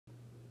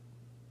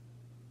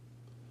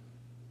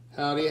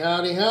Howdy,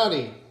 howdy,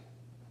 howdy.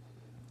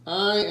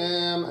 I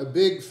am a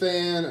big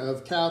fan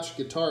of couch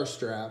guitar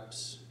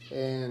straps,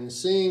 and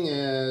seeing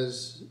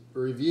as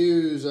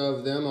reviews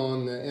of them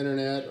on the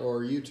internet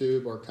or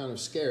YouTube are kind of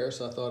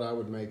scarce, I thought I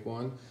would make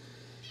one.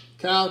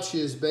 Couch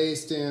is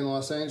based in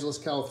Los Angeles,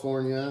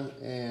 California,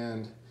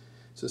 and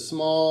it's a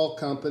small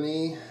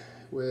company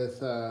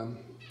with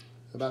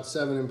about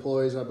 7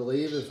 employees, I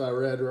believe, if I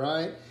read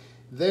right.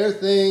 Their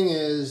thing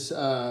is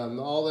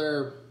all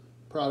their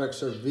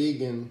products are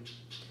vegan,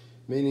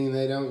 meaning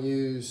they don't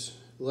use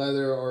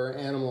leather or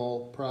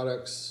animal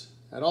products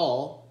at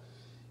all.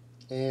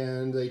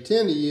 And they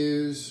tend to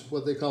use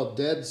what they call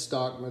dead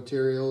stock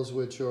materials,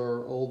 which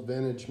are old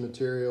vintage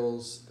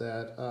materials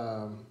that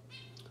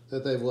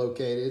they've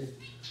located.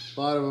 A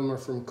lot of them are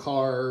from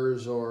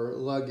cars or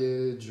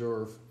luggage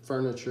or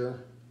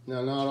furniture.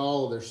 Now, not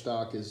all of their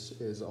stock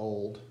is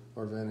old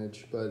or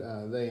vintage,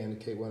 but they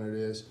indicate when it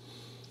is.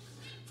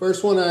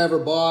 First one I ever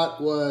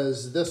bought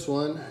was this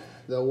one,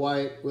 the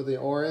white with the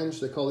orange.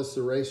 They call this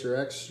the Racer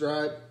X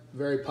stripe.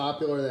 Very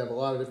popular. They have a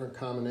lot of different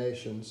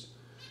combinations.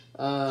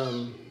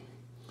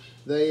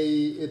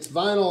 It's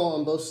vinyl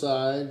on both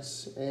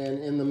sides,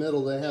 and in the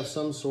middle they have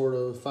some sort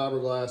of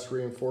fiberglass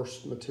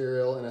reinforced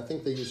material, and I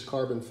think they use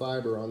carbon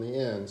fiber on the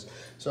ends.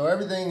 So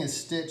everything is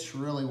stitched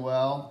really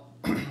well.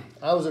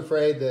 I was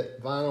afraid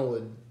that vinyl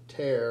would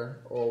tear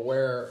or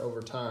wear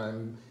over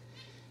time,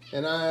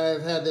 and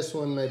I've had this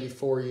one maybe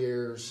 4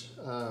 years,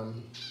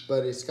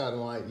 but it's gotten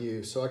light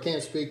use. So I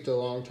can't speak to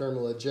long-term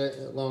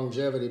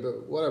longevity,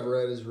 but what I've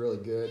read is really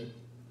good.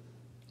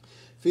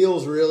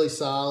 Feels really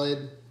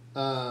solid.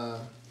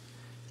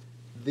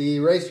 The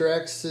Racer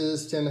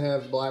X's tend to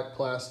have black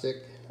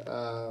plastic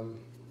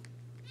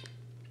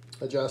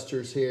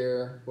adjusters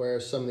here,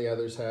 whereas some of the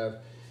others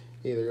have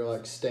either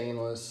like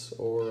stainless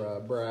or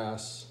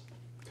brass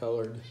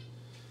colored.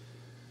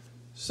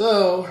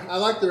 So I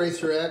like the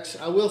Racer X.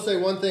 I will say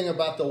one thing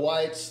about the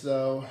whites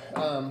though.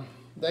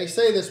 They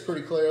say this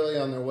pretty clearly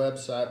on their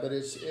website, but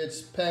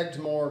it's pegged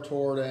more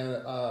toward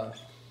a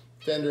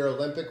Fender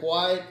Olympic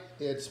white.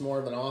 It's more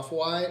of an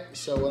off-white.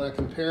 So when I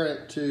compare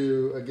it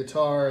to a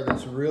guitar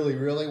that's really,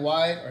 really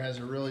white or has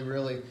a really,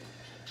 really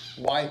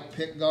white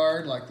pick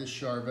guard like this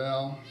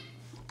Charvel,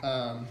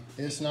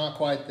 it's not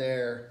quite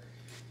there.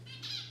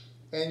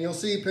 And you'll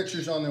see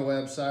pictures on their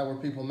website where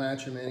people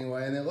match them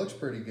anyway, and it looks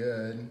pretty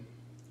good.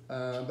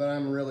 But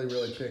I'm really,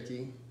 really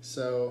picky.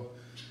 So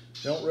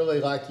don't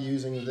really like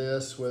using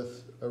this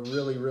with a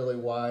really, really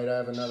white. I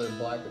have another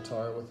black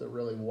guitar with a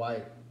really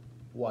white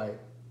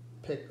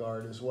pick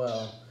guard as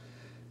well.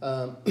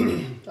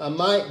 I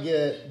might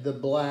get the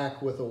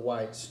black with a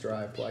white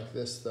stripe like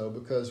this though,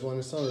 because when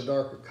it's on a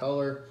darker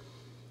color,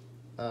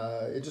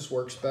 it just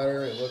works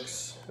better. It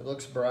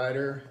looks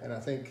brighter, and I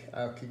think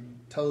I could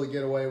totally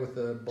get away with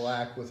the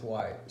black with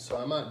white. So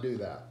I might do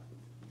that.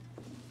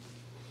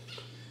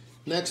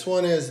 Next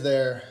one is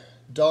their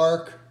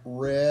dark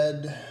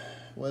red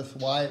with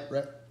white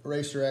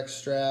Racer X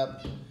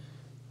strap.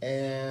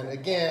 And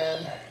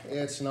again,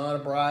 it's not a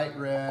bright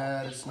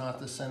red. It's not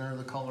the center of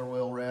the color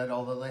wheel red,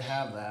 although they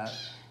have that.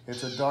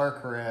 It's a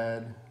dark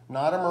red,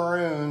 not a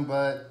maroon,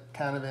 but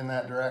kind of in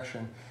that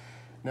direction.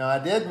 Now I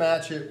did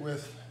match it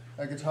with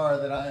a guitar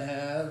that I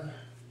have.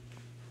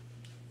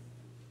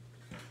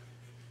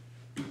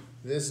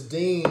 This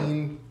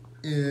Dean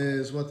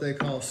is what they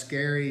call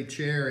Scary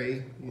Cherry.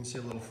 You can see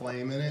a little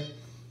flame in it.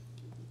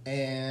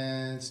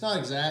 And it's not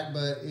exact,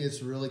 but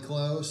it's really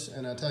close.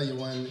 And I tell you,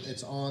 when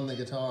it's on the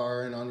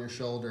guitar and on your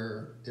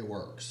shoulder, it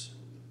works.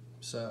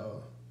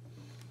 So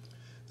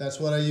that's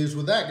what I used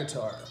with that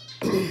guitar.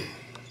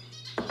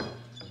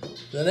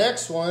 The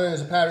next one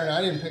is a pattern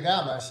I didn't pick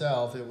out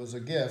myself. It was a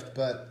gift,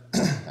 but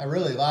I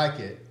really like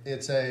it.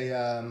 It's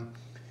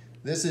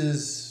this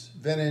is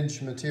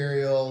vintage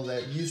material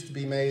that used to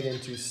be made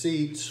into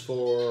seats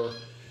for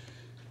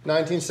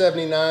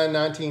 1979,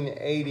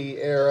 1980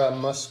 era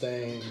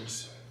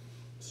Mustangs.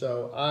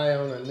 So I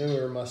own a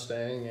newer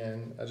Mustang,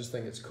 and I just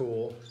think it's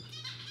cool.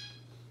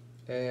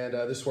 And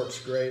this works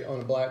great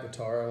on a black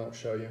guitar. I won't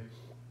show you.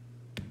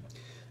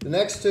 The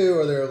next two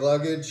are their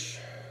luggage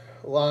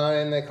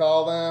line, they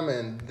call them,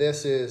 and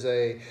this is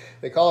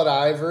they call it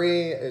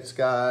ivory. It's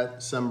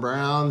got some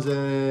browns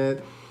in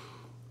it,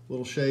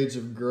 little shades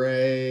of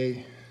gray,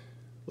 a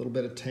little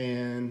bit of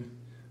tan.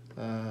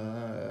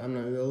 A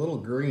little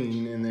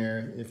green in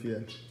there if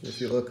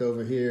you look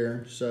over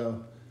here.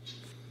 So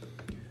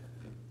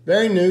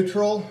very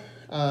neutral.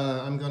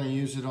 I'm going to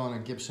use it on a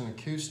Gibson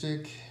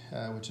acoustic,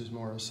 which is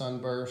more of a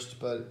sunburst,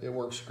 but it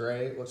works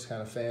great. It looks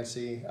kind of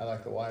fancy. I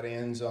like the white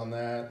ends on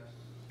that.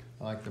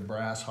 I like the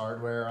brass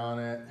hardware on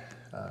it.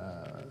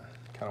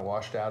 Kind of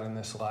washed out in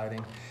this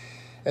lighting.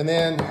 And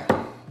then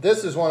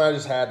this is one I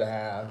just had to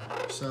have.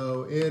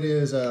 So it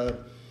is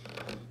a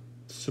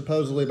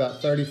supposedly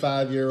about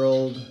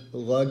 35-year-old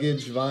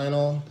luggage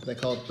vinyl. They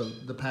call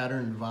it the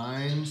pattern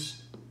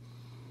Vines.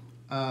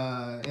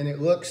 And it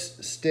looks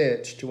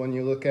stitched when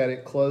you look at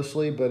it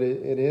closely, but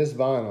it is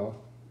vinyl.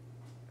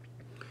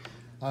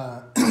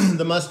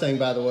 The Mustang,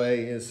 by the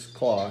way, is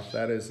cloth.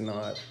 That is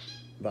not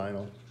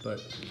vinyl,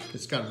 but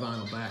it's got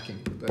vinyl backing.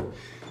 But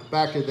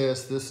back to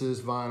this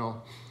is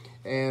vinyl.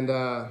 And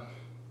I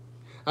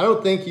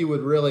don't think you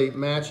would really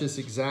match this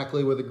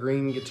exactly with a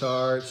green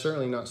guitar. It's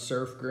certainly not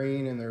surf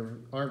green, and there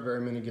aren't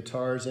very many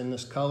guitars in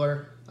this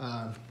color.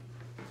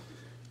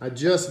 I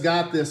just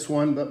got this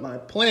one, but my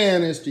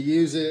plan is to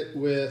use it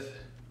with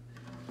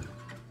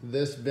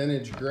this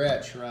vintage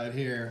Gretsch right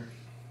here.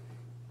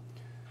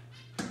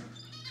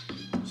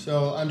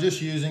 So I'm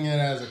just using it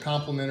as a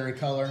complementary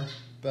color,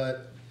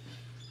 but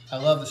I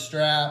love the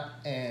strap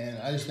and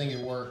I just think it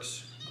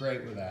works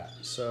great with that.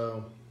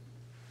 So,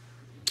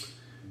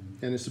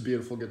 and it's a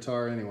beautiful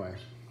guitar anyway.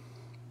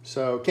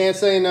 So can't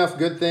say enough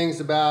good things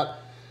about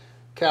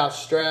couch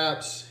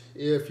straps.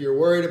 If you're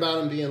worried about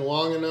them being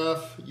long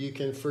enough, you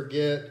can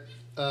forget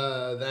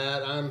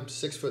that. I'm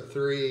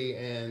 6'3"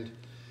 and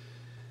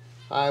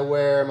I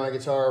wear my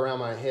guitar around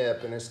my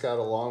hip, and it's got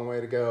a long way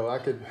to go.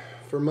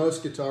 For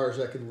most guitars,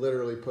 I could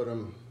literally put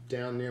them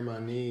down near my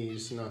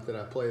knees, not that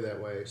I play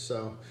that way.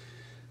 So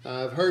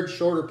I've heard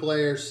shorter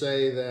players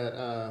say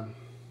that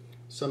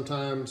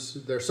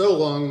sometimes they're so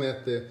long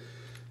that the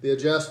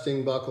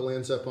adjusting buckle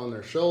ends up on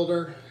their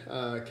shoulder.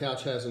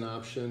 Couch has an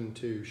option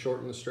to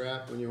shorten the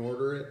strap when you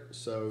order it,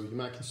 so you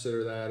might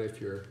consider that if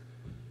you're,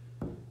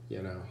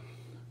 you know,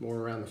 more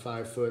around the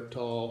 5 foot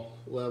tall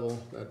level.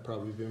 That'd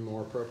probably be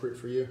more appropriate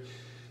for you.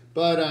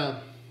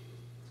 But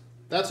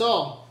that's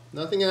all,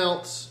 nothing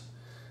else.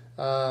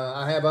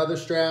 I have other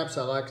straps,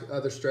 I like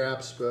other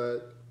straps,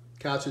 but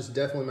Couch is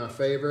definitely my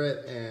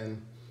favorite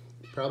and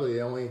probably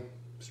the only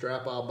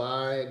strap I'll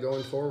buy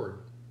going forward.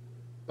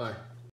 Bye.